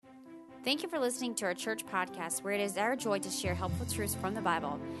Thank you for listening to our church podcast, where it is our joy to share helpful truths from the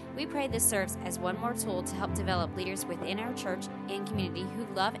Bible. We pray this serves as one more tool to help develop leaders within our church and community who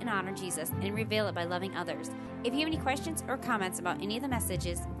love and honor Jesus and reveal it by loving others. If you have any questions or comments about any of the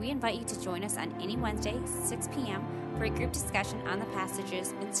messages, we invite you to join us on any Wednesday, 6 p.m., for a group discussion on the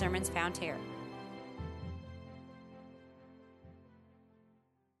passages and sermons found here.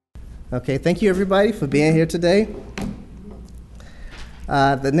 Okay, thank you everybody for being here today.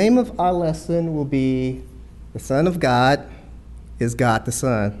 The name of our lesson will be The Son of God is God the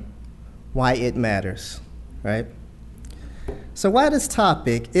Son, Why It Matters, right? So why this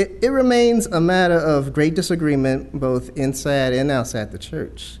topic? It remains a matter of great disagreement both inside and outside the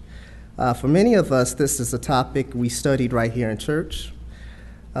church. For many of us, this is a topic we studied right here in church.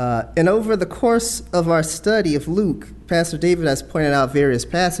 And over the course of our study of Luke, Pastor David has pointed out various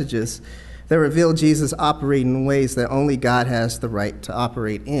passages that reveal Jesus operating in ways that only God has the right to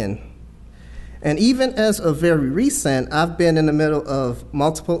operate in. And even as of very recent, I've been in the middle of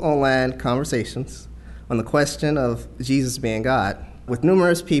multiple online conversations on the question of Jesus being God, with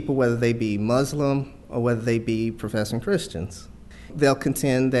numerous people, whether they be Muslim or whether they be professing Christians. They'll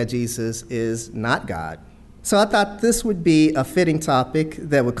contend that Jesus is not God. So I thought this would be a fitting topic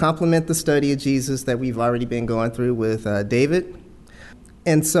that would complement the study of Jesus that we've already been going through with David.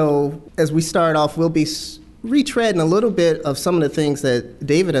 And so as we start off, we'll be retreading a little bit of some of the things that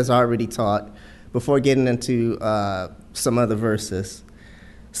David has already taught before getting into some other verses.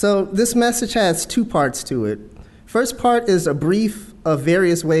 So this message has two parts to it. First part is a brief of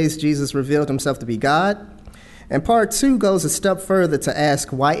various ways Jesus revealed himself to be God. And part two goes a step further to ask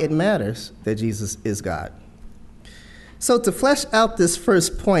why it matters that Jesus is God. So to flesh out this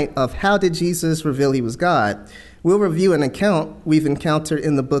first point of how did Jesus reveal he was God, we'll review an account we've encountered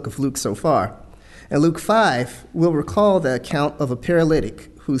in the book of Luke so far. In Luke 5, we'll recall the account of a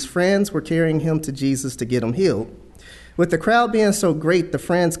paralytic whose friends were carrying him to Jesus to get him healed. With the crowd being so great, the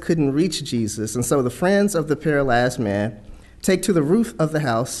friends couldn't reach Jesus, and so the friends of the paralyzed man take to the roof of the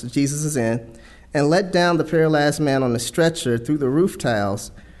house Jesus is in and let down the paralyzed man on a stretcher through the roof tiles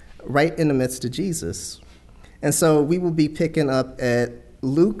right in the midst of Jesus. And so we will be picking up at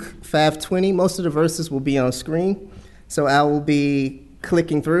Luke 5:20. Most of the verses will be on screen, so I will be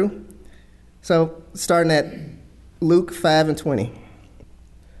clicking through. So starting at Luke 5:20.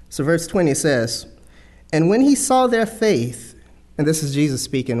 So verse 20 says, "And when he saw their faith," and this is Jesus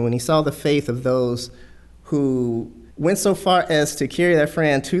speaking, when he saw the faith of those who went so far as to carry their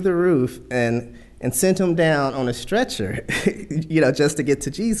friend to the roof and sent him down on a stretcher, just to get to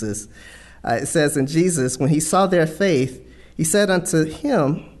Jesus. It says in Jesus, when he saw their faith, he said unto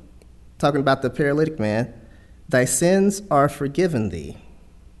him, talking about the paralytic man, "Thy sins are forgiven thee."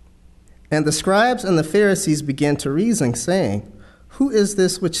 And the scribes and the Pharisees began to reason, saying, "Who is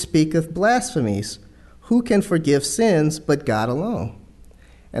this which speaketh blasphemies? Who can forgive sins but God alone?"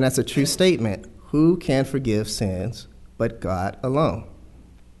 And that's a true statement. Who can forgive sins but God alone?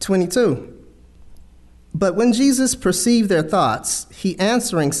 22. But when Jesus perceived their thoughts, he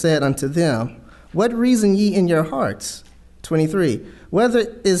answering said unto them, "What reason ye in your hearts?" 23. Whether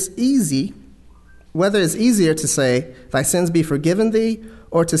it is easier to say, "Thy sins be forgiven thee,"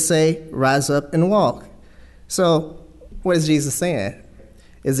 or to say, "Rise up and walk." So what is Jesus saying?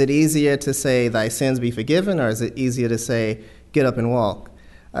 Is it easier to say, "Thy sins be forgiven," or is it easier to say, "Get up and walk"?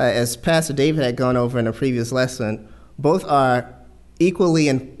 As Pastor David had gone over in a previous lesson, both are equally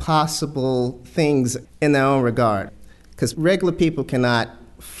impossible things in their own regard, because regular people cannot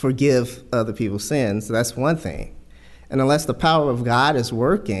forgive other people's sins. So that's one thing. And unless the power of God is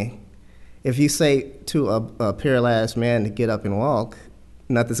working, if you say to a paralyzed man to get up and walk,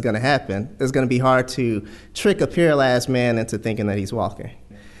 nothing's going to happen. It's going to be hard to trick a paralyzed man into thinking that he's walking.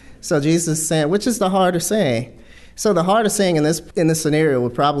 So Jesus is saying, which is the harder saying? So the harder saying in this scenario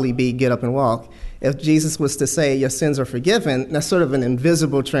would probably be get up and walk. If Jesus was to say your sins are forgiven, that's sort of an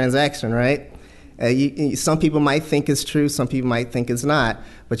invisible transaction, right? Some people might think it's true, some people might think it's not.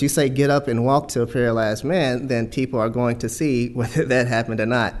 But you say get up and walk to a paralyzed man, then people are going to see whether that happened or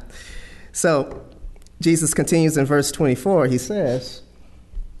not. So Jesus continues in verse 24. He says,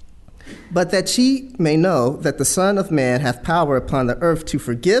 "But that ye may know that the Son of Man hath power upon the earth to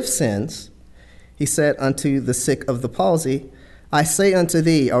forgive sins, he said unto the sick of the palsy, I say unto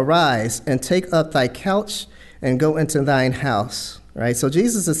thee, arise and take up thy couch and go into thine house." Right? So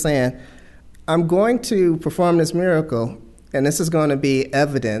Jesus is saying, I'm going to perform this miracle, and this is going to be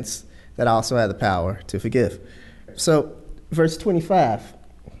evidence that I also have the power to forgive. So verse 25,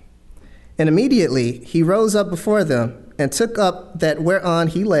 "And immediately he rose up before them and took up that whereon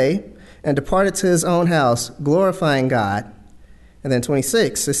he lay and departed to his own house, glorifying God. And then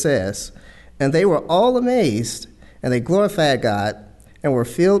 26, it says, "And they were all amazed, and they glorified God, and were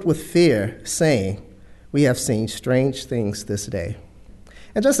filled with fear, saying, 'We have seen strange things this day.'"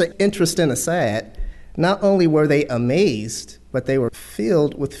 And just an interesting aside, not only were they amazed, but they were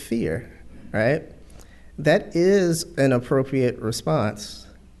filled with fear, right? That is an appropriate response.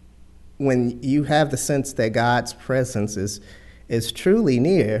 When you have the sense that God's presence is truly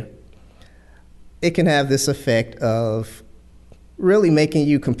near, it can have this effect of really making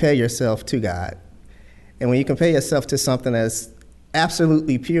you compare yourself to God. And when you compare yourself to something that's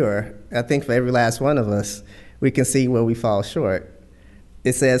absolutely pure, I think for every last one of us, we can see where we fall short.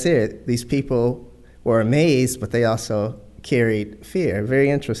 It says here, these people were amazed, but they also carried fear. Very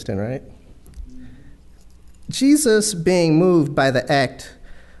interesting, right? Jesus, being moved by the act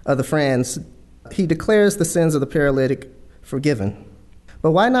of the friends, he declares the sins of the paralytic forgiven.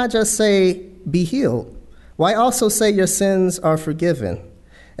 But why not just say, "Be healed"? Why also say your sins are forgiven?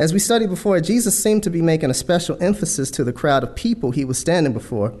 As we studied before, Jesus seemed to be making a special emphasis to the crowd of people he was standing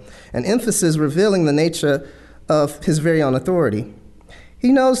before, an emphasis revealing the nature of his very own authority.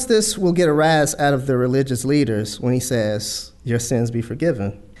 He knows this will get a rise out of the religious leaders when he says, "Your sins be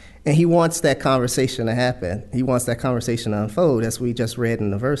forgiven." And he wants that conversation to happen. He wants that conversation to unfold, as we just read in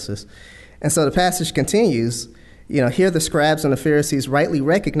the verses. And so the passage continues, here the scribes and the Pharisees rightly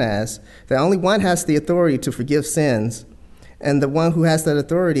recognize that only one has the authority to forgive sins, and the one who has that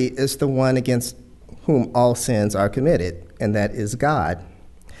authority is the one against whom all sins are committed, and that is God.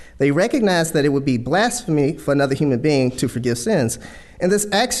 They recognize that it would be blasphemy for another human being to forgive sins. In this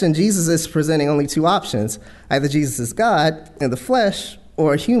action, Jesus is presenting only two options. Either Jesus is God in the flesh,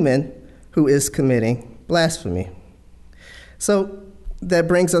 or a human who is committing blasphemy. So that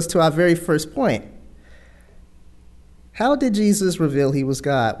brings us to our very first point. How did Jesus reveal he was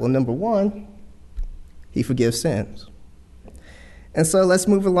God? Well, number one, he forgives sins. And so let's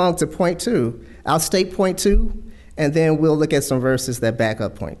move along to point two. I'll state point two, and then we'll look at some verses that back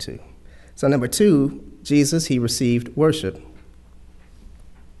up point two. So number two, Jesus, he received worship.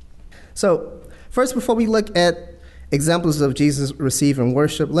 So first, before we look at examples of Jesus receiving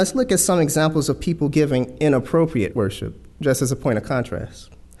worship, let's look at some examples of people giving inappropriate worship, just as a point of contrast.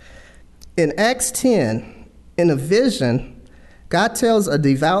 In Acts 10, in a vision, God tells a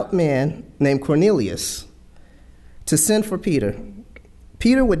devout man named Cornelius to send for Peter.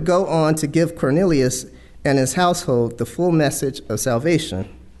 Peter would go on to give Cornelius and his household the full message of salvation.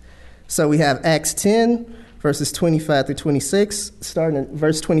 So we have Acts 10, verses 25 through 26. Starting in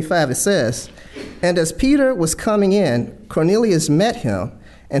verse 25, it says, "And as Peter was coming in, Cornelius met him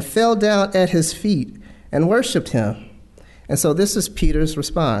and fell down at his feet and worshiped him." And so this is Peter's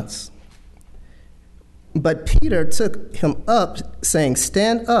response. "But Peter took him up, saying,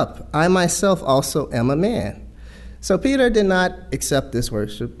 'Stand up, I myself also am a man.'" So Peter did not accept this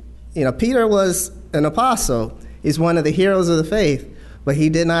worship. Peter was an apostle. He's one of the heroes of the faith, but he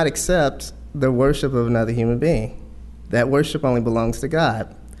did not accept the worship of another human being. That worship only belongs to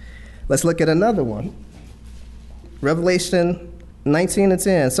God. Let's look at another one. Revelation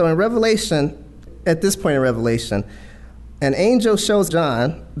 19:10. So in Revelation, at this point in Revelation, an angel shows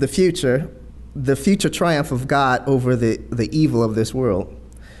John the future triumph of God over the evil of this world.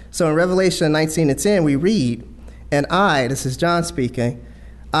 So in Revelation 19:10, we read, "And I," this is John speaking,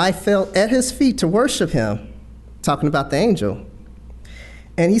 "I fell at his feet to worship him," talking about the angel.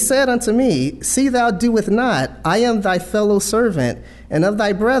 "And he said unto me, See thou doest not, I am thy fellow servant, and of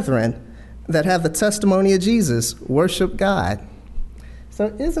thy brethren that have the testimony of Jesus, worship God."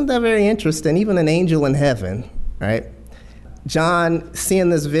 So isn't that very interesting? Even an angel in heaven, right? John,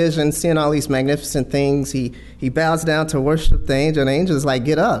 seeing this vision, seeing all these magnificent things, he bows down to worship the angel, and the angel is like,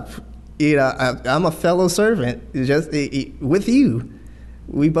 "Get up. I'm a fellow servant just with you.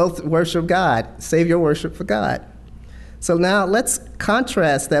 We both worship God. Save your worship for God." So now let's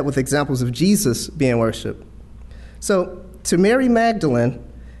contrast that with examples of Jesus being worshiped. So to Mary Magdalene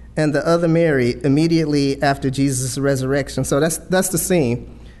and the other Mary immediately after Jesus' resurrection. So that's the scene.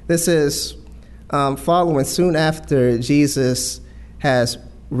 This is following soon after Jesus has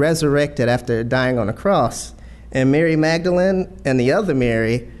resurrected after dying on the cross. And Mary Magdalene and the other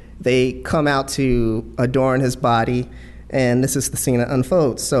Mary, they come out to adorn his body, and this is the scene that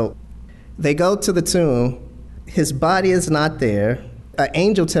unfolds. So they go to the tomb. His body is not there. An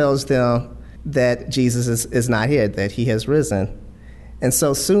angel tells them that Jesus is not here, that he has risen. And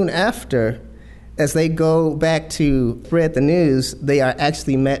so soon after, as they go back to spread the news, they are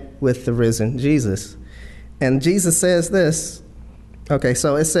actually met with the risen Jesus. And Jesus says this. Okay,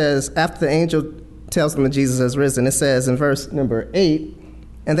 so it says, after the angel tells them that Jesus has risen, it says in verse number 8,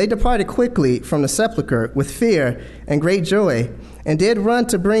 "And they departed quickly from the sepulchre with fear and great joy, and did run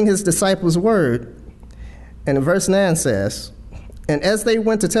to bring his disciples word. And verse 9 says, and as they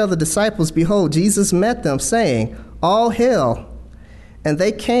went to tell the disciples, behold, Jesus met them, saying, all hail. And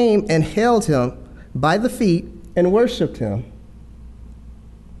they came and held him by the feet and worshiped him.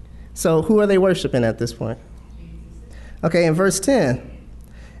 So who are they worshiping at this point? Okay, in verse 10,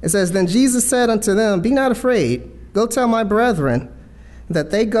 it says, then Jesus said unto them, be not afraid. Go tell my brethren that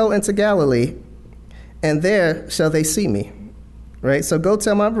they go into Galilee, and there shall they see me. Right? So go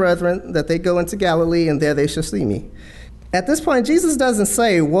tell my brethren that they go into Galilee, and there they shall see me. At this point, Jesus doesn't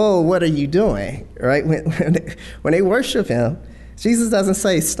say, whoa, what are you doing? Right? When they worship him, Jesus doesn't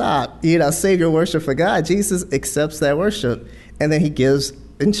say, stop, save your worship for God. Jesus accepts that worship, and then he gives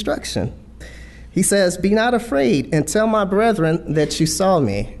instruction. He says, be not afraid, and tell my brethren that you saw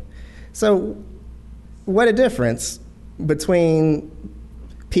me. So what a difference between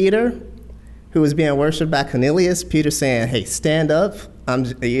Peter, who was being worshipped by Cornelius, Peter saying, hey, stand up, I'm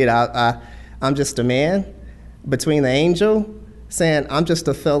just a man, between the angel saying, I'm just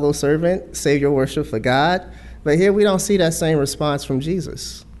a fellow servant, save your worship for God. But here we don't see that same response from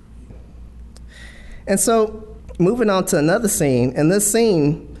Jesus. And so moving on to another scene, in this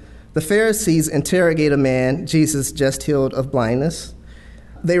scene, the Pharisees interrogate a man Jesus just healed of blindness.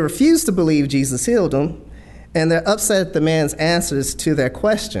 They refuse to believe Jesus healed him, and they're upset at the man's answers to their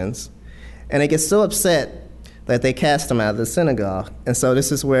questions. And they get so upset that they cast him out of the synagogue. And so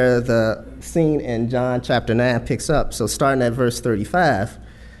this is where the scene in John chapter 9 picks up. So starting at verse 35,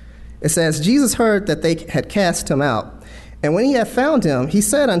 it says, Jesus heard that they had cast him out. And when he had found him, he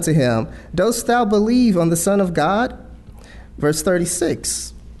said unto him, dost thou believe on the Son of God? Verse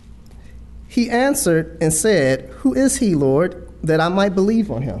 36, he answered and said, who is he, Lord, that I might believe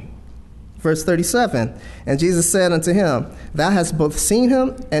on him? Verse 37, and Jesus said unto him, thou hast both seen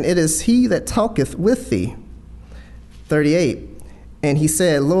him, and it is he that talketh with thee. 38, and he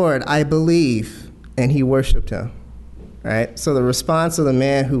said, Lord, I believe, and he worshiped him. Right? So the response of the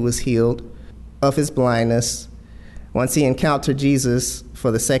man who was healed of his blindness, once he encountered Jesus for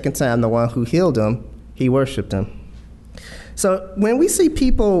the second time, the one who healed him, he worshiped him. So when we see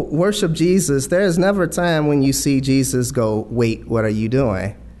people worship Jesus, there is never a time when you see Jesus go, wait, what are you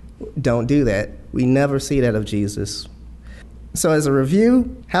doing? Don't do that. We never see that of Jesus. So as a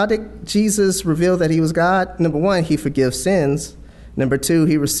review, how did Jesus reveal that he was God? Number one, he forgives sins. Number two,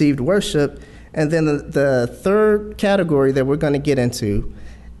 he received worship. And then the third category that we're going to get into,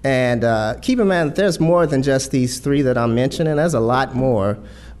 and keep in mind that there's more than just these three that I'm mentioning. There's a lot more.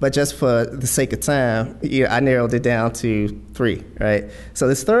 But just for the sake of time, I narrowed it down to three, right? So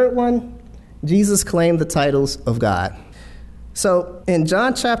this third one, Jesus claimed the titles of God. So in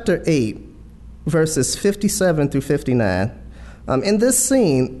John chapter 8, verses 57 through 59, in this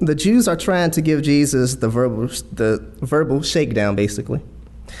scene, the Jews are trying to give Jesus the verbal shakedown, basically,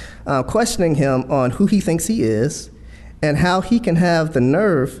 questioning him on who he thinks he is and how he can have the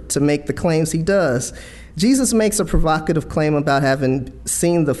nerve to make the claims he does. Jesus makes a provocative claim about having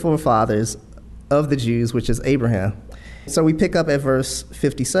seen the forefathers of the Jews, which is Abraham. So we pick up at verse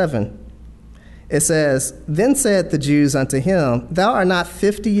 57. It says, then said the Jews unto him, thou art not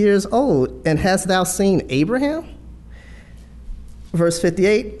 50 years old, and hast thou seen Abraham? Verse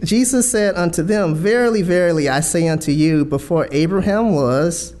 58, Jesus said unto them, verily, verily, I say unto you, before Abraham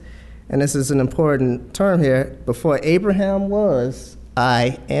was, and this is an important term here, before Abraham was,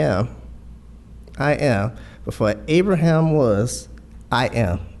 I am. I am. Before Abraham was, I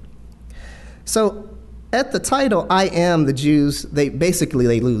am. So at the title, I am, the Jews, they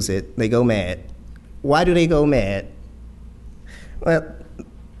lose it. They go mad. Why do they go mad? Well,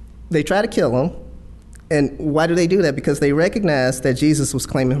 they try to kill him. And why do they do that? Because they recognize that Jesus was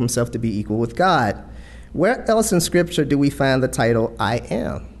claiming himself to be equal with God. Where else in Scripture do we find the title, I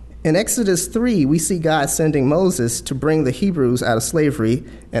am? In Exodus 3, we see God sending Moses to bring the Hebrews out of slavery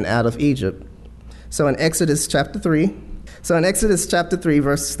and out of Egypt. So in Exodus chapter 3,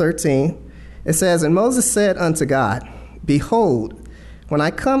 verse 13, it says, and Moses said unto God, behold, when I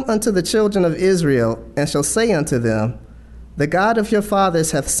come unto the children of Israel, and shall say unto them, the God of your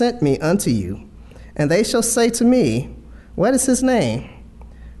fathers hath sent me unto you, and they shall say to me, what is his name?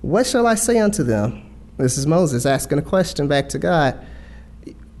 What shall I say unto them? This is Moses asking a question back to God.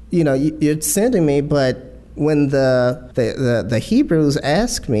 You're sending me, but when the Hebrews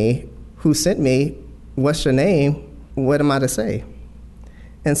ask me, who sent me, what's your name? What am I to say?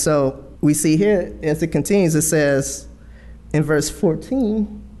 And so we see here, as it continues, it says in verse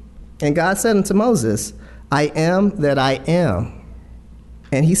 14, and God said unto Moses, I am that I am.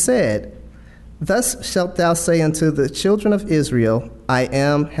 And he said, thus shalt thou say unto the children of Israel, I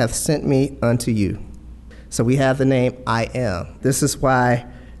am hath sent me unto you. So we have the name I am. This is why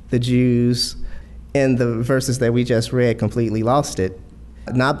the Jews in the verses that we just read completely lost it,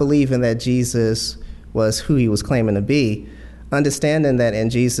 not believing that Jesus was who he was claiming to be, understanding that in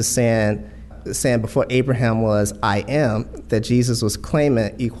Jesus saying before Abraham was I am, that Jesus was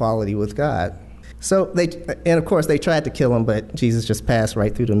claiming equality with God. So of course they tried to kill him, but Jesus just passed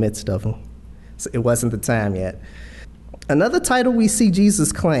right through the midst of them. So it wasn't the time yet. Another title we see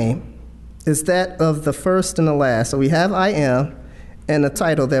Jesus claim is that of the first and the last. So we have I am, and the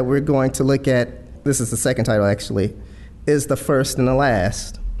title that we're going to look at, this is the second title actually, is the first and the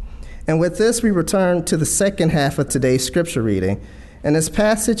last. And with this, we return to the second half of today's scripture reading. In this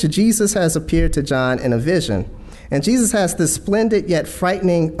passage, Jesus has appeared to John in a vision. And Jesus has this splendid yet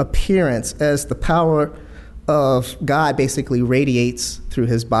frightening appearance as the power of God basically radiates through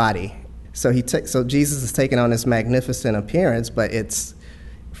his body. So Jesus is taking on this magnificent appearance, but it's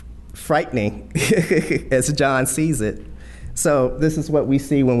frightening as John sees it. So this is what we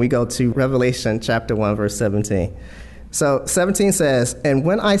see when we go to Revelation chapter 1, verse 17. So 17 says, "And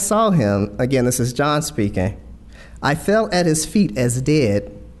when I saw him," again, this is John speaking, "I fell at his feet as dead,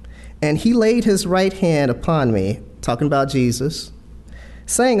 and he laid his right hand upon me," talking about Jesus,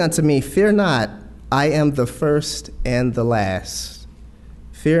 "saying unto me, Fear not, I am the first and the last."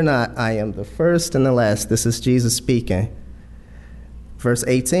 Fear not, I am the first and the last. This is Jesus speaking. Verse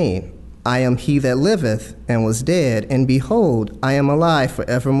 18, "I am he that liveth and was dead, and behold, I am alive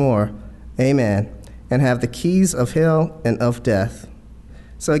forevermore. Amen. And have the keys of hell and of death."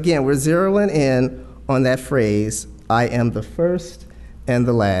 So again, we're zeroing in on that phrase, I am the first and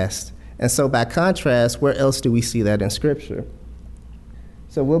the last. And so by contrast, where else do we see that in Scripture?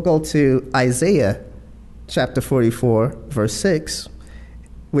 So we'll go to Isaiah chapter 44, verse 6,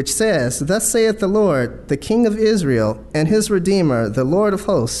 which says, "Thus saith the Lord, the King of Israel, and his Redeemer, the Lord of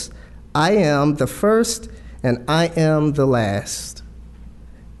hosts, I am the first and I am the last.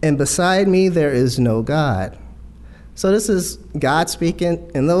 And beside me there is no God." So this is God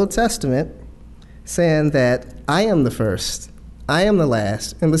speaking in the Old Testament, saying that I am the first, I am the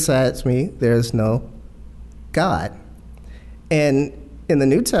last, and besides me there is no God. And in the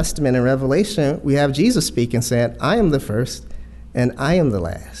New Testament, in Revelation, we have Jesus speaking, saying, I am the first and I am the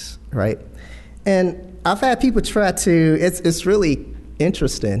last, right? And I've had people try to, it's really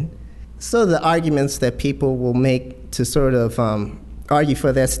interesting. So the arguments that people will make to sort of argue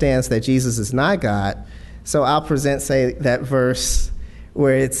for that stance that Jesus is not God. So I'll present, say, that verse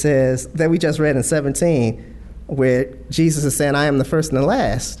where it says, that we just read in 17, where Jesus is saying, I am the first and the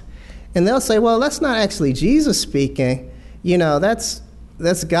last. And they'll say, well, that's not actually Jesus speaking. You know, that's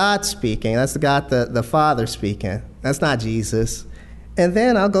God speaking. That's God the Father speaking. That's not Jesus. And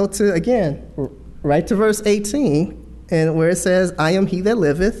then I'll go to, again, right to verse 18, and where it says, I am he that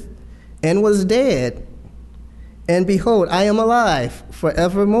liveth and was dead. And behold, I am alive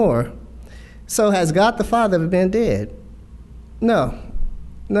forevermore. So has God the Father ever been dead? No.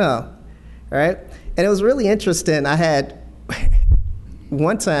 All right? And it was really interesting. I had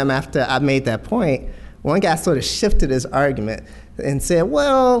one time after I made that point, one guy sort of shifted his argument and said,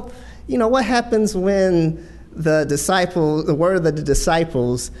 well, you know, what happens when the word of the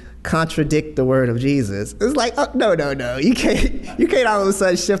disciples contradict the word of Jesus? It's like, oh, no. You can't all of a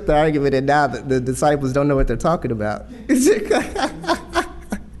sudden shift the argument and now the disciples don't know what they're talking about.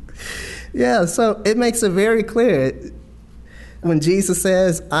 Yeah, so it makes it very clear. When Jesus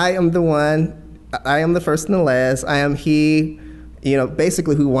says, I am the one, I am the first and the last, I am he, you know,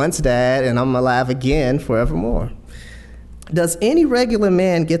 basically who once died, and I'm alive again forevermore. Does any regular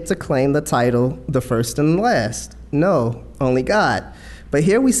man get to claim the title, the first and the last? No, only God. But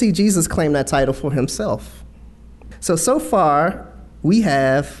here we see Jesus claim that title for himself. So far, we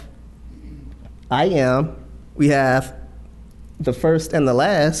have I am, we have the first and the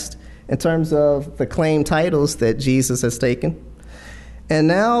last in terms of the claimed titles that Jesus has taken. And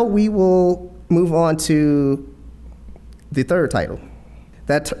now we will move on to the third title.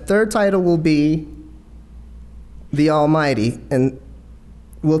 That third title will be the Almighty. And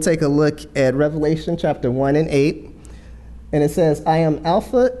we'll take a look at Revelation chapter 1 and 8. And it says, I am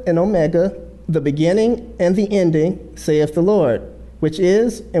Alpha and Omega, the beginning and the ending, saith the Lord, which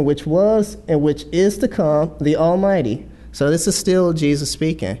is and which was and which is to come, the Almighty. So this is still Jesus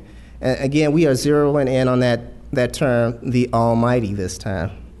speaking. And again, we are zeroing in on that term, the Almighty, this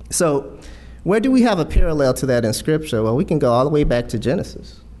time. So where do we have a parallel to that in Scripture? Well, we can go all the way back to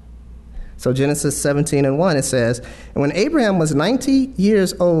Genesis. So Genesis 17:1, it says, and when Abraham was 90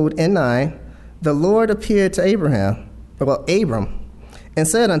 years old and 9, the Lord appeared to Abram, and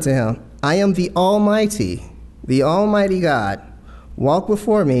said unto him, I am the Almighty God. Walk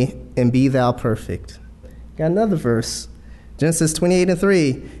before me and be thou perfect. Got another verse. Genesis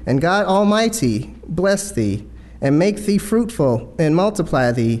 28:3. And God Almighty bless thee, and make thee fruitful, and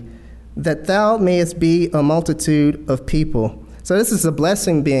multiply thee, that thou mayest be a multitude of people. So this is a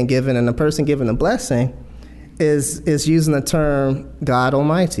blessing being given, and the person given the blessing is using the term God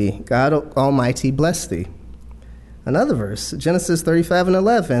Almighty. God Almighty bless thee. Another verse, Genesis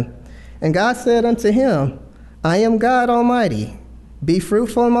 35:11. And God said unto him, I am God Almighty. Be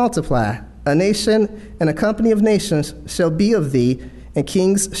fruitful and multiply. A nation and a company of nations shall be of thee, and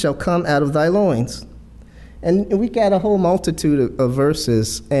kings shall come out of thy loins. And we got a whole multitude of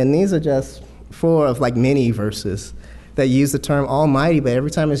verses, and these are just 4 of like many verses that use the term Almighty, but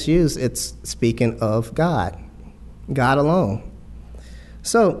every time it's used, it's speaking of God, God alone.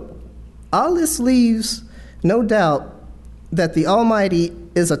 So all this leaves no doubt that the Almighty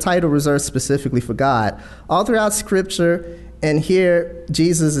is a title reserved specifically for God. All throughout Scripture, and here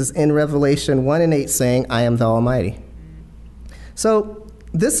Jesus is in Revelation 1:8 saying, I am the Almighty. So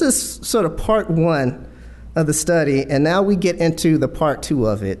this is sort of part 1 of the study, and now we get into the part 2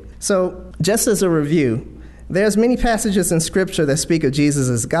 of it. So just as a review, there's many passages in Scripture that speak of Jesus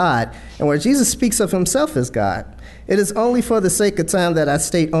as God, and where Jesus speaks of himself as God. It is only for the sake of time that I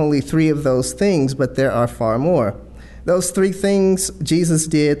state only 3 of those things, but there are far more. Those 3 things Jesus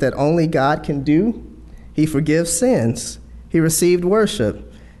did that only God can do: he forgives sins, he received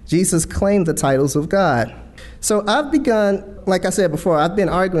worship, Jesus claimed the titles of God. So I've begun, like I said before, I've been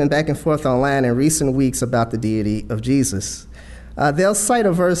arguing back and forth online in recent weeks about the deity of Jesus. They'll cite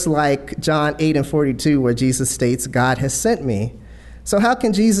a verse like John 8:42 where Jesus states, God has sent me. So how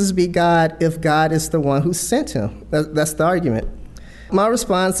can Jesus be God if God is the one who sent him? That's the argument. My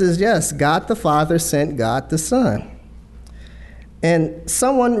response is yes, God the Father sent God the Son. And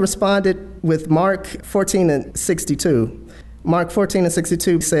someone responded with Mark 14:62. Mark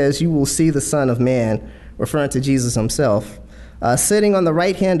 14:62 says, you will see the Son of Man, referring to Jesus himself, sitting on the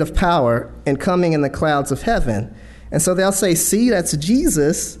right hand of power and coming in the clouds of heaven. And so they'll say, see, that's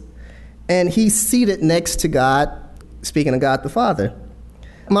Jesus, and he's seated next to God, speaking of God the Father.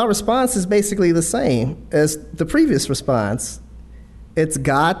 My response is basically the same as the previous response. It's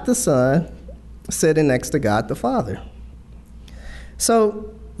God the Son sitting next to God the Father. So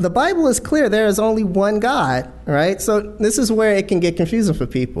the Bible is clear. There is only one God, right? So this is where it can get confusing for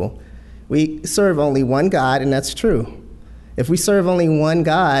people. We serve only one God, and that's true. If we serve only one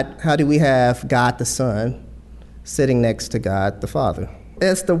God, how do we have God the Son sitting next to God the Father?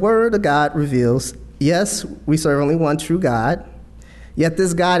 As the Word of God reveals, yes, we serve only one true God, yet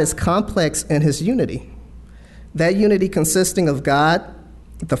this God is complex in his unity. That unity consisting of God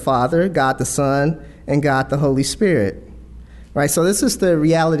the Father, God the Son, and God the Holy Spirit. Right, so this is the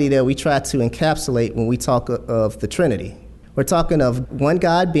reality that we try to encapsulate when we talk of the Trinity. We're talking of one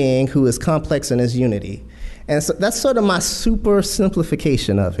God being who is complex in his unity. And so that's sort of my super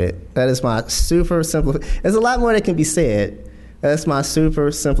simplification of it. That is my super simplification. There's a lot more that can be said. That's my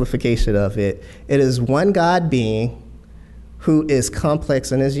super simplification of it. It is one God being who is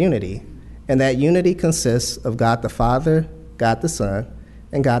complex in his unity. And that unity consists of God the Father, God the Son,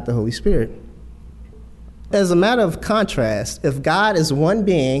 and God the Holy Spirit. As a matter of contrast, if God is one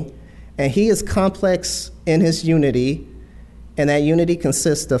being and he is complex in his unity, and that unity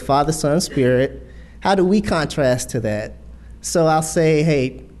consists of Father, Son, Spirit, how do we contrast to that? So I'll say,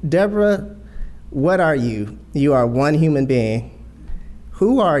 hey, Deborah, what are you? You are one human being.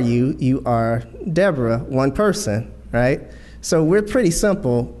 Who are you? You are Deborah, one person, right? So we're pretty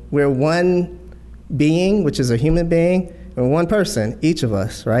simple. We're one being, which is a human being, and one person, each of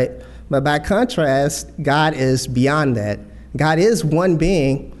us, right? But by contrast, God is beyond that. God is one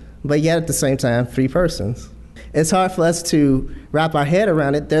being, but yet at the same time, 3 persons. It's hard for us to wrap our head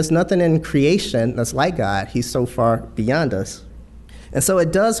around it. There's nothing in creation that's like God. He's so far beyond us. And so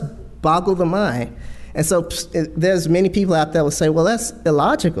it does boggle the mind. And so there's many people out there will say, well, that's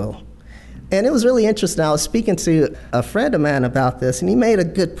illogical. And it was really interesting. I was speaking to a friend of mine about this, and he made a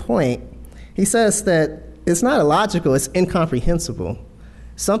good point. He says that it's not illogical, it's incomprehensible.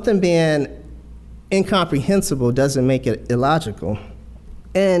 Something being incomprehensible doesn't make it illogical.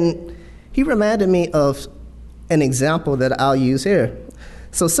 And he reminded me of an example that I'll use here.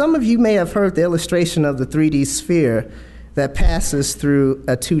 So some of you may have heard the illustration of the 3D sphere that passes through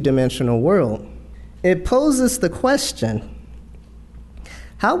a 2-dimensional world. It poses the question,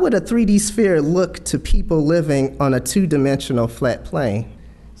 how would a 3D sphere look to people living on a 2-dimensional flat plane?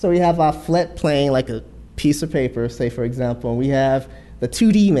 So we have our flat plane, like a piece of paper, say for example, and we have the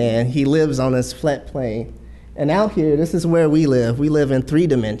 2D man, he lives on this flat plane. And out here, this is where we live. We live in 3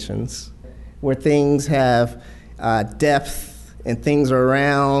 dimensions, where things have depth and things are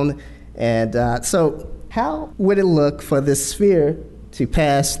round. And so how would it look for this sphere to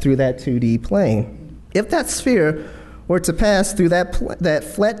pass through that 2D plane? If that sphere were to pass through that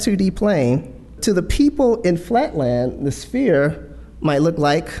flat 2D plane, to the people in Flatland, the sphere might look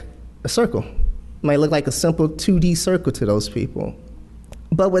like a circle, might look like a simple 2D circle to those people.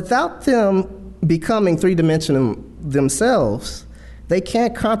 But without them becoming three-dimensional themselves, they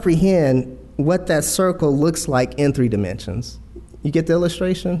can't comprehend what that circle looks like in 3 dimensions. You get the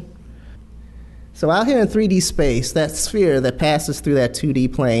illustration? So out here in 3D space, that sphere that passes through that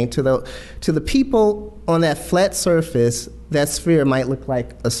 2D plane, to the people on that flat surface, that sphere might look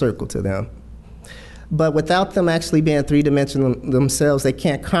like a circle to them. But without them actually being three-dimensional themselves, they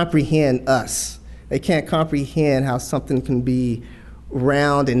can't comprehend us. They can't comprehend how something can be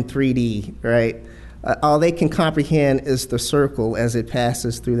round in 3D, right? All they can comprehend is the circle as it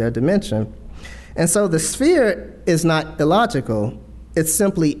passes through their dimension. And so the sphere is not illogical. It's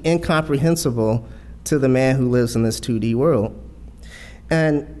simply incomprehensible to the man who lives in this 2D world.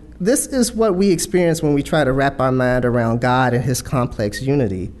 And this is what we experience when we try to wrap our mind around God and his complex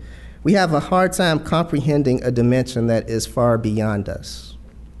unity. We have a hard time comprehending a dimension that is far beyond us.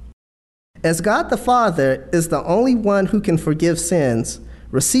 As God the Father is the only one who can forgive sins,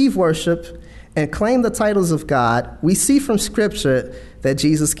 receive worship, and claim the titles of God, we see from Scripture that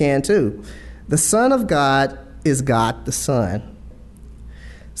Jesus can too. The Son of God is God the Son.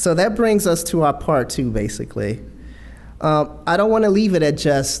 So that brings us to our part 2, basically. I don't want to leave it at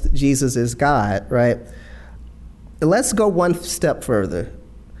just Jesus is God, right? Let's go one step further.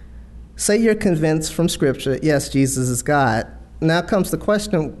 Say you're convinced from Scripture, yes, Jesus is God. Now comes the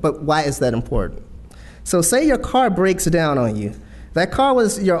question, but why is that important? So say your car breaks down on you. That car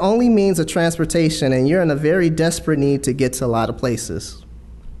was your only means of transportation, and you're in a very desperate need to get to a lot of places.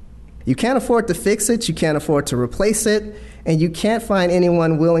 You can't afford to fix it, you can't afford to replace it, and you can't find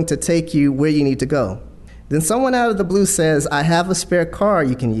anyone willing to take you where you need to go. Then someone out of the blue says, I have a spare car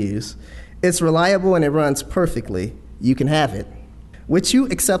you can use. It's reliable and it runs perfectly. You can have it. Would you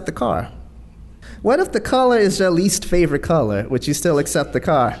accept the car? What if the color is your least favorite color? Would you still accept the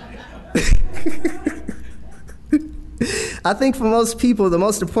car? I think for most people, the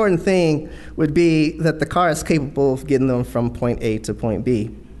most important thing would be that the car is capable of getting them from point A to point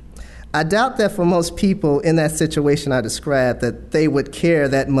B. I doubt that for most people in that situation I described that they would care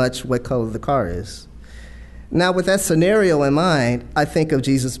that much what color the car is. Now, with that scenario in mind, I think of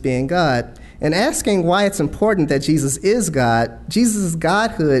Jesus being God. And asking why it's important that Jesus is God, Jesus'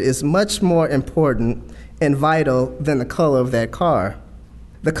 godhood is much more important and vital than the color of that car.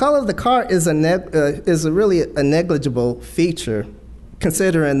 The color of the car is really a negligible feature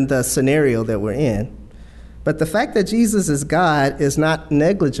considering the scenario that we're in. But the fact that Jesus is God is not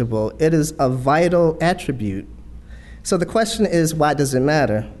negligible. It is a vital attribute. So the question is, why does it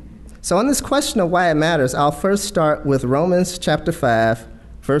matter? So on this question of why it matters, I'll first start with Romans chapter 5,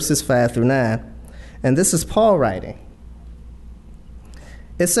 verses 5 through 9. And this is Paul writing.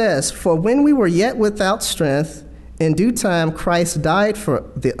 It says, For when we were yet without strength, in due time Christ died for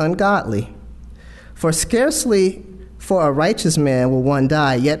the ungodly. For scarcely for a righteous man will one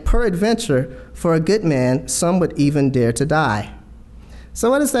die, yet peradventure for a good man some would even dare to die.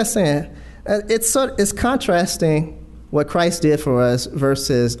 So what is that saying? It's contrasting what Christ did for us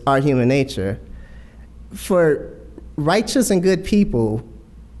versus our human nature. For righteous and good people,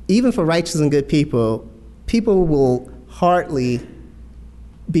 even for righteous and good people, people will hardly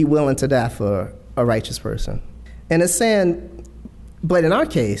be willing to die for a righteous person. And it's saying, but in our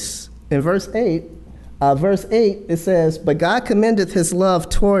case, in verse 8, it says, But God commendeth his love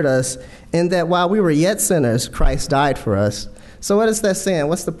toward us in that while we were yet sinners, Christ died for us. So what is that saying?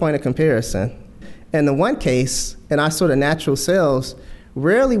 What's the point of comparison? In the one case, in our sort of natural selves,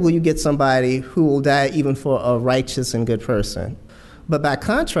 rarely will you get somebody who will die even for a righteous and good person. But by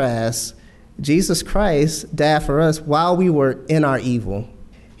contrast, Jesus Christ died for us while we were in our evil.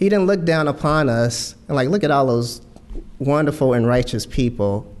 He didn't look down upon us and look at all those wonderful and righteous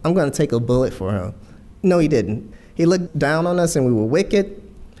people. I'm going to take a bullet for him. No, he didn't. He looked down on us and we were wicked.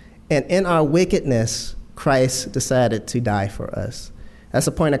 And in our wickedness, Christ decided to die for us. That's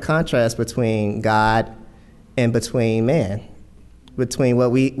a point of contrast between God and between man, between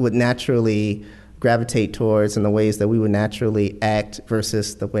what we would naturally gravitate towards and the ways that we would naturally act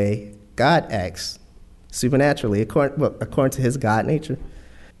versus the way God acts supernaturally, according to his God nature.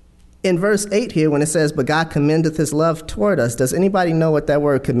 In verse 8 here, when it says, But God commendeth his love toward us, does anybody know what that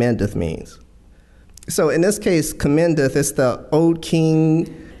word commendeth means? So in this case, commendeth is the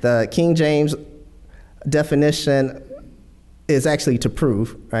the King James definition is actually to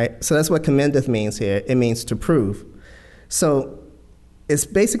prove, right? So that's what commendeth means here. It means to prove. So it's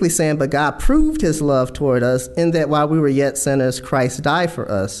basically saying, but God proved his love toward us in that while we were yet sinners, Christ died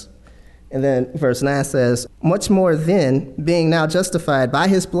for us. And then verse 9 says, much more then, being now justified by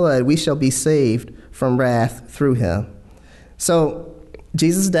his blood, we shall be saved from wrath through him. So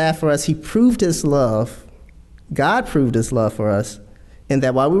Jesus died for us. He proved his love. God proved his love for us in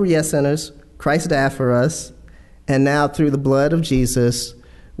that while we were yet sinners, Christ died for us. And now through the blood of Jesus,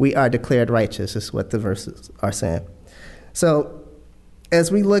 we are declared righteous, is what the verses are saying. So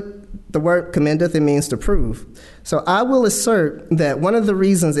as we look, the word commendeth, it means to prove. So I will assert that one of the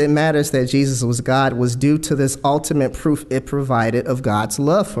reasons it matters that Jesus was God was due to this ultimate proof it provided of God's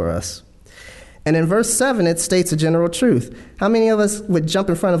love for us. And in verse 7, it states a general truth. How many of us would jump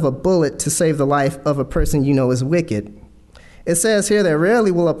in front of a bullet to save the life of a person you know is wicked? It says here that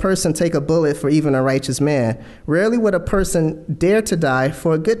rarely will a person take a bullet for even a righteous man. Rarely would a person dare to die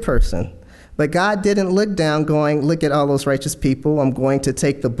for a good person. But God didn't look down going, look at all those righteous people, I'm going to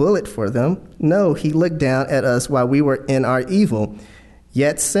take the bullet for them. No, he looked down at us while we were in our evil,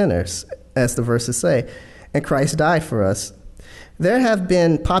 yet sinners, as the verses say, and Christ died for us. There have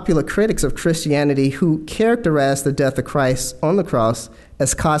been popular critics of Christianity who characterize the death of Christ on the cross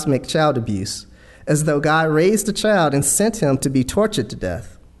as cosmic child abuse, as though God raised a child and sent him to be tortured to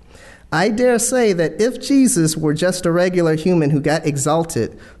death. I dare say that if Jesus were just a regular human who got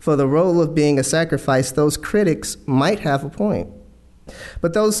exalted for the role of being a sacrifice, those critics might have a point.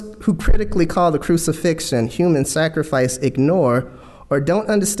 But those who critically call the crucifixion human sacrifice ignore or don't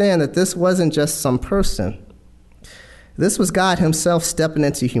understand that this wasn't just some person. This was God himself stepping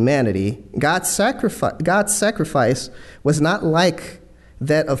into humanity. God's sacrifice was not like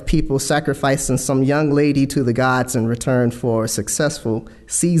that of people sacrificing some young lady to the gods in return for a successful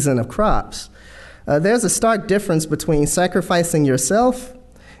season of crops. There's a stark difference between sacrificing yourself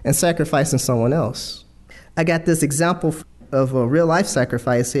and sacrificing someone else. I got this example of a real-life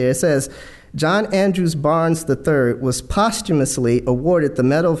sacrifice here. It says, John Andrews Barnes III was posthumously awarded the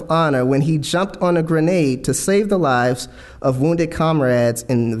Medal of Honor when he jumped on a grenade to save the lives of wounded comrades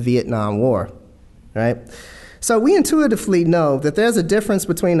in the Vietnam War, right? So we intuitively know that there's a difference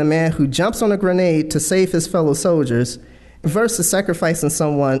between a man who jumps on a grenade to save his fellow soldiers versus sacrificing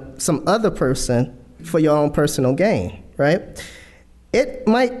some other person for your own personal gain, right? It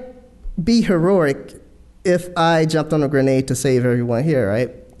might be heroic if I jumped on a grenade to save everyone here, right?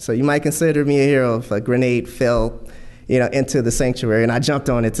 So you might consider me a hero if a grenade fell, into the sanctuary and I jumped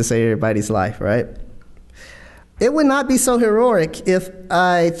on it to save everybody's life, right? It would not be so heroic if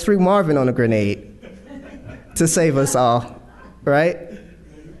I threw Marvin on a grenade to save us all, right?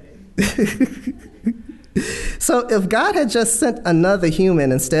 So if God had just sent another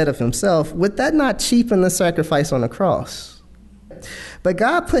human instead of himself, would that not cheapen the sacrifice on the cross? But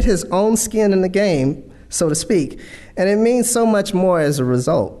God put his own skin in the game, so to speak, and it means so much more as a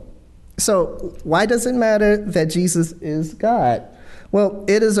result. So why does it matter that Jesus is God? Well,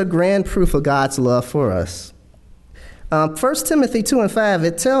 it is a grand proof of God's love for us. 1 Timothy 2:5,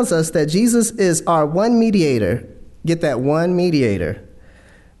 it tells us that Jesus is our one mediator, get that, one mediator,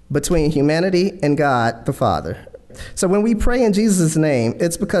 between humanity and God the Father. So when we pray in Jesus' name,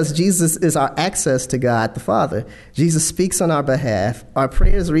 it's because Jesus is our access to God the Father. Jesus speaks on our behalf. Our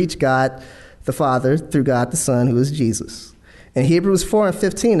prayers reach God the Father through God the Son, who is Jesus. In Hebrews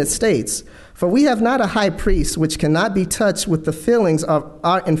 4:15, it states, For we have not a high priest which cannot be touched with the feelings of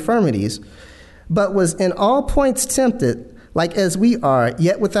our infirmities, but was in all points tempted, like as we are,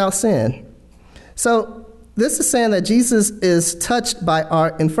 yet without sin. So this is saying that Jesus is touched by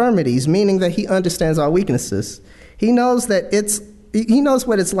our infirmities, meaning that he understands our weaknesses. He knows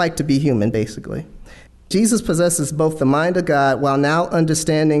what it's like to be human, basically. Jesus possesses both the mind of God while now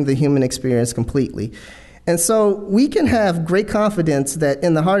understanding the human experience completely. And so we can have great confidence that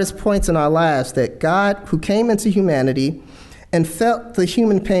in the hardest points in our lives, that God, who came into humanity and felt the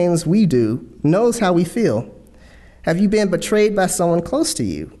human pains we do, knows how we feel. Have you been betrayed by someone close to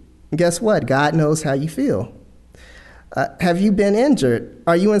you? Guess what? God knows how you feel. Have you been injured?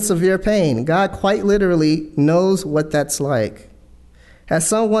 Are you in severe pain? God quite literally knows what that's like. Has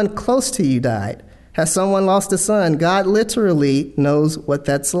someone close to you died? Has someone lost a son? God literally knows what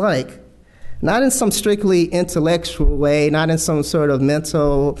that's like. Not in some strictly intellectual way, not in some sort of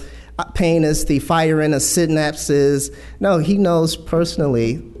mental pain as the firing of synapses. No, he knows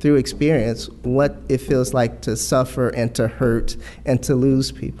personally through experience what it feels like to suffer and to hurt and to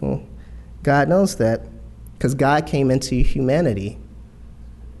lose people. God knows that because God came into humanity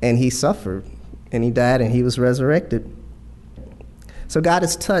and he suffered and he died and he was resurrected. So God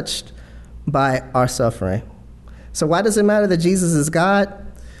is touched by our suffering. So why does it matter that Jesus is God?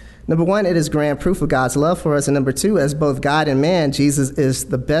 Number one, it is grand proof of God's love for us. And number two, as both God and man, Jesus is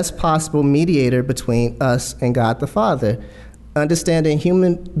the best possible mediator between us and God the Father, understanding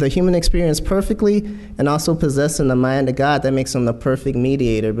the human experience perfectly and also possessing the mind of God that makes him the perfect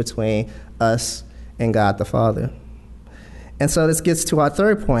mediator between us and God the Father. And so this gets to our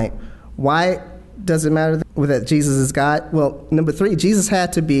third point. Why does it matter that Jesus is God? Well, number three, Jesus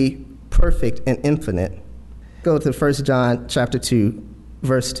had to be perfect and infinite. Go to 1 John chapter 2,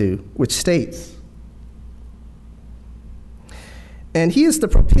 verse 2, which states, "And he is the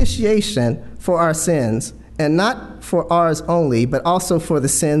propitiation for our sins, and not for ours only, but also for the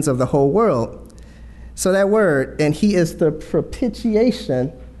sins of the whole world." So that word, "and he is the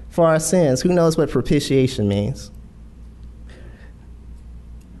propitiation for our sins," who knows what propitiation means?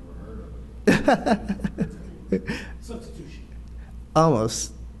 Substitution.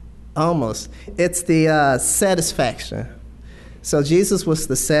 Almost. It's the satisfaction. So Jesus was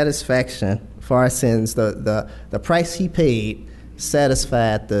the satisfaction for our sins. The price he paid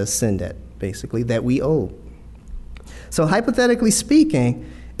satisfied the sin debt, basically, that we owe. So hypothetically speaking,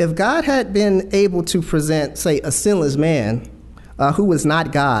 if God had been able to present, say, a sinless man who was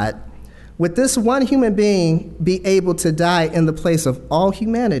not God, would this one human being be able to die in the place of all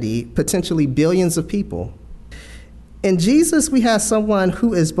humanity, potentially billions of people? In Jesus, we have someone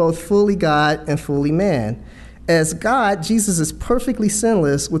who is both fully God and fully man. As God, Jesus is perfectly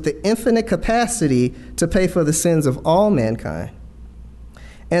sinless with the infinite capacity to pay for the sins of all mankind.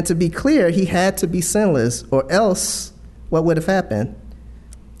 And to be clear, he had to be sinless, or else what would have happened?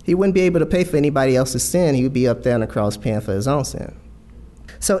 He wouldn't be able to pay for anybody else's sin. He would be up there on the cross paying for his own sin.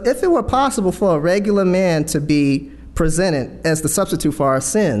 So if it were possible for a regular man to be presented as the substitute for our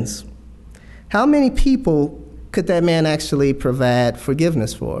sins, how many people could that man actually provide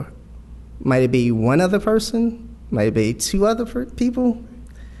forgiveness for? Might it be one other person? Might it be two other people?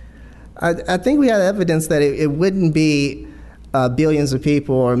 I think we have evidence that it wouldn't be billions of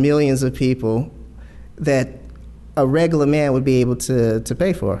people or millions of people that a regular man would be able to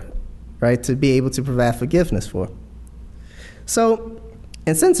pay for, right? To be able to provide forgiveness for. So,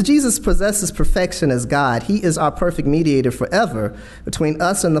 and since Jesus possesses perfection as God, he is our perfect mediator forever between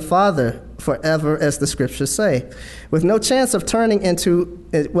us and the Father forever, as the scriptures say, with no chance of turning in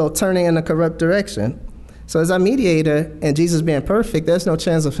a corrupt direction. So as our mediator and Jesus being perfect, there's no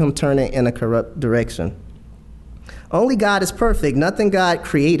chance of him turning in a corrupt direction. Only God is perfect. Nothing God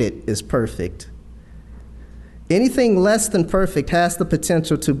created is perfect. Anything less than perfect has the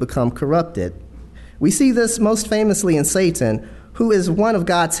potential to become corrupted. We see this most famously in Satan, who is one of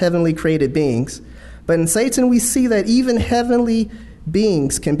God's heavenly created beings. But in Satan, we see that even heavenly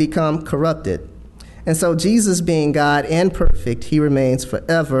beings can become corrupted. And so Jesus being God and perfect, he remains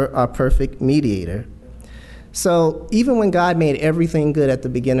forever our perfect mediator. So even when God made everything good at the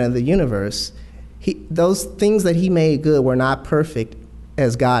beginning of the universe, those things that he made good were not perfect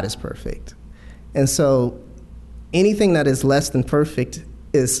as God is perfect. And so anything that is less than perfect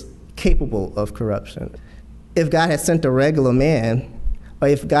is capable of corruption. If God had sent a regular man, or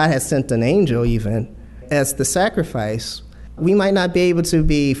if God had sent an angel even, as the sacrifice, we might not be able to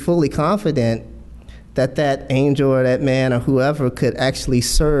be fully confident that that angel or that man or whoever could actually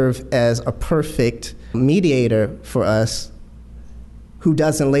serve as a perfect mediator for us who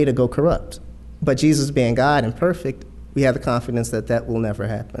doesn't later go corrupt. But Jesus being God and perfect, we have the confidence that that will never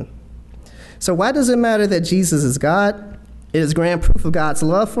happen. So why does it matter that Jesus is God? It is grand proof of God's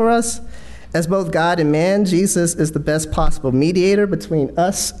love for us. As both God and man, Jesus is the best possible mediator between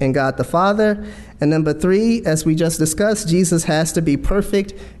us and God the Father. And number three, as we just discussed, Jesus has to be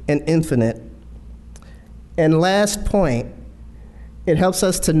perfect and infinite. And last point, it helps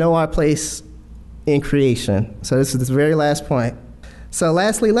us to know our place in creation. So this is the very last point. So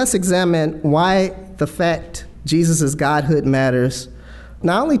lastly, let's examine why the fact Jesus' godhood matters,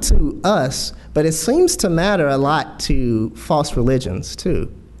 not only to us, but it seems to matter a lot to false religions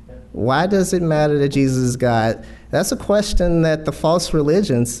too. Why does it matter that Jesus is God? That's a question that the false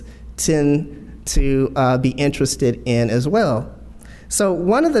religions tend to be interested in as well. So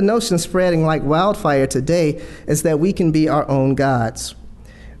one of the notions spreading like wildfire today is that we can be our own gods.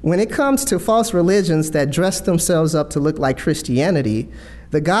 When it comes to false religions that dress themselves up to look like Christianity,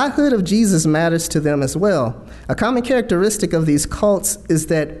 the godhood of Jesus matters to them as well. A common characteristic of these cults is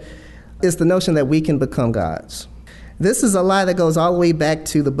the notion that we can become gods. This is a lie that goes all the way back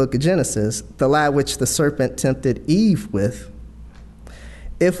to the book of Genesis, the lie which the serpent tempted Eve with.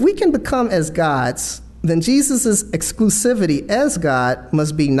 If we can become as gods, then Jesus' exclusivity as God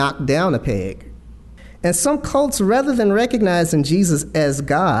must be knocked down a peg. And some cults, rather than recognizing Jesus as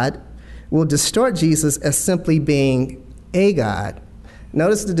God, will distort Jesus as simply being a God.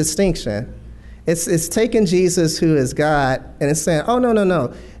 Notice the distinction. It's taking Jesus, who is God, and it's saying, oh,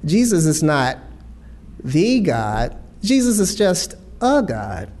 no. Jesus is not the God. Jesus is just a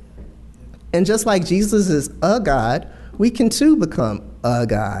God. And just like Jesus is a God, we can too become a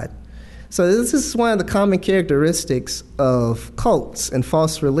God. So this is one of the common characteristics of cults and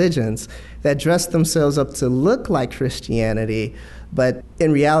false religions that dress themselves up to look like Christianity, but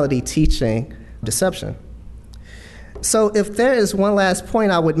in reality teaching deception. So if there is one last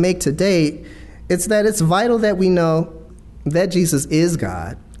point I would make today, it's that it's vital that we know that Jesus is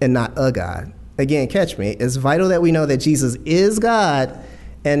God and not a God. Again, catch me. It's vital that we know that Jesus is God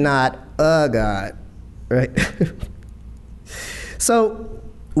and not a God, right? So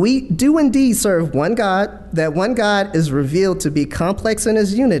we do indeed serve one God. That one God is revealed to be complex in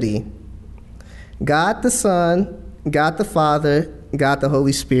his unity. God the Son, God the Father, God the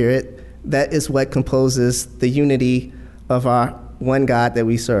Holy Spirit. That is what composes the unity of our one God that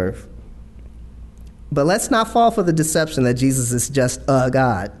we serve. But let's not fall for the deception that Jesus is just a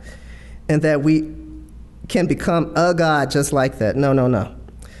God and that we can become a God just like that. No.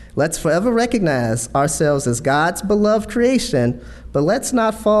 Let's forever recognize ourselves as God's beloved creation, but let's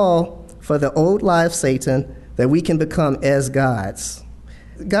not fall for the old lie of Satan that we can become as gods.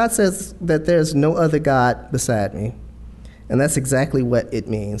 God says that there's no other God beside me. And that's exactly what it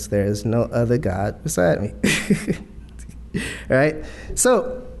means. There is no other God beside me. All right?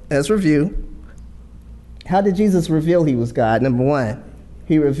 So, let's review. How did Jesus reveal he was God? Number 1,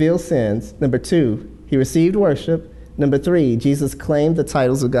 he revealed sins. Number 2, he received worship. Number 3, Jesus claimed the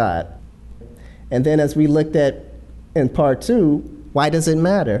titles of God. And then as we looked at in part 2, why does it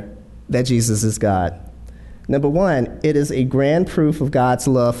matter that Jesus is God? Number 1, it is a grand proof of God's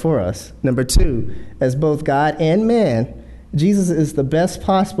love for us. Number 2, as both God and man, Jesus is the best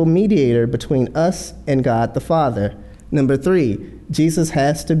possible mediator between us and God the Father. Number 3, Jesus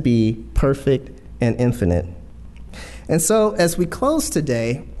has to be perfect and infinite. And so as we close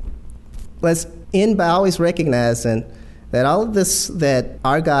today, let's end by always recognizing that all of this that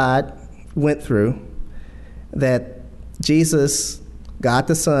our God went through, that Jesus, God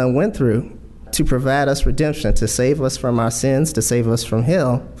the Son, went through to provide us redemption, to save us from our sins, to save us from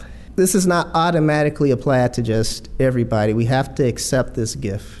hell, this is not automatically applied to just everybody. We have to accept this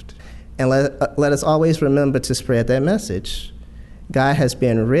gift. And let us always remember to spread that message. God has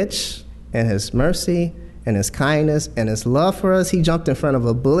been rich in his mercy and his kindness and his love for us. He jumped in front of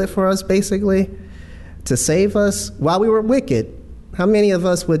a bullet for us, basically, to save us while we were wicked. How many of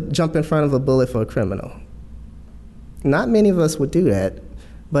us would jump in front of a bullet for a criminal? Not many of us would do that,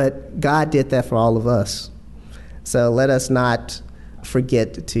 but God did that for all of us. So let us not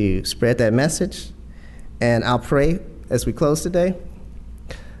forget to spread that message. And I'll pray as we close today.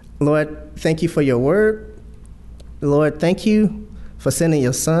 Lord, thank you for your word. Lord, thank you for sending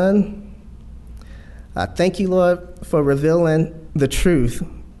your Son. Thank you, Lord, for revealing the truth.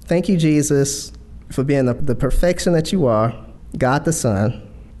 Thank you, Jesus, for being the perfection that you are, God the Son.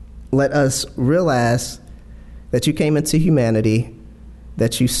 Let us realize that you came into humanity,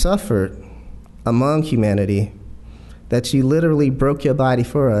 that you suffered among humanity, that you literally broke your body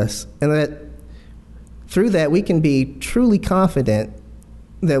for us, and that through that we can be truly confident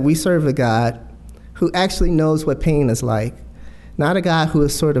that we serve a God who actually knows what pain is like, not a God who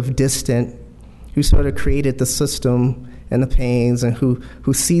is sort of distant, who sort of created the system and the pains and who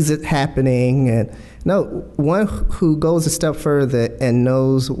sees it happening. And no, one who goes a step further and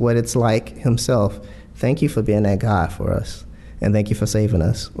knows what it's like himself. Thank you for being that God for us. And thank you for saving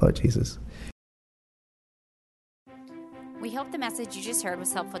us, Lord Jesus. We hope the message you just heard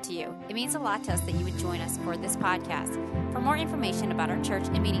was helpful to you. It means a lot to us that you would join us for this podcast. For more information about our church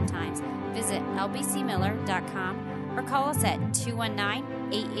and meeting times, visit lbcmiller.com or call us at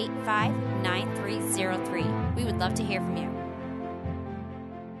 219-885-9303. We would love to hear from you.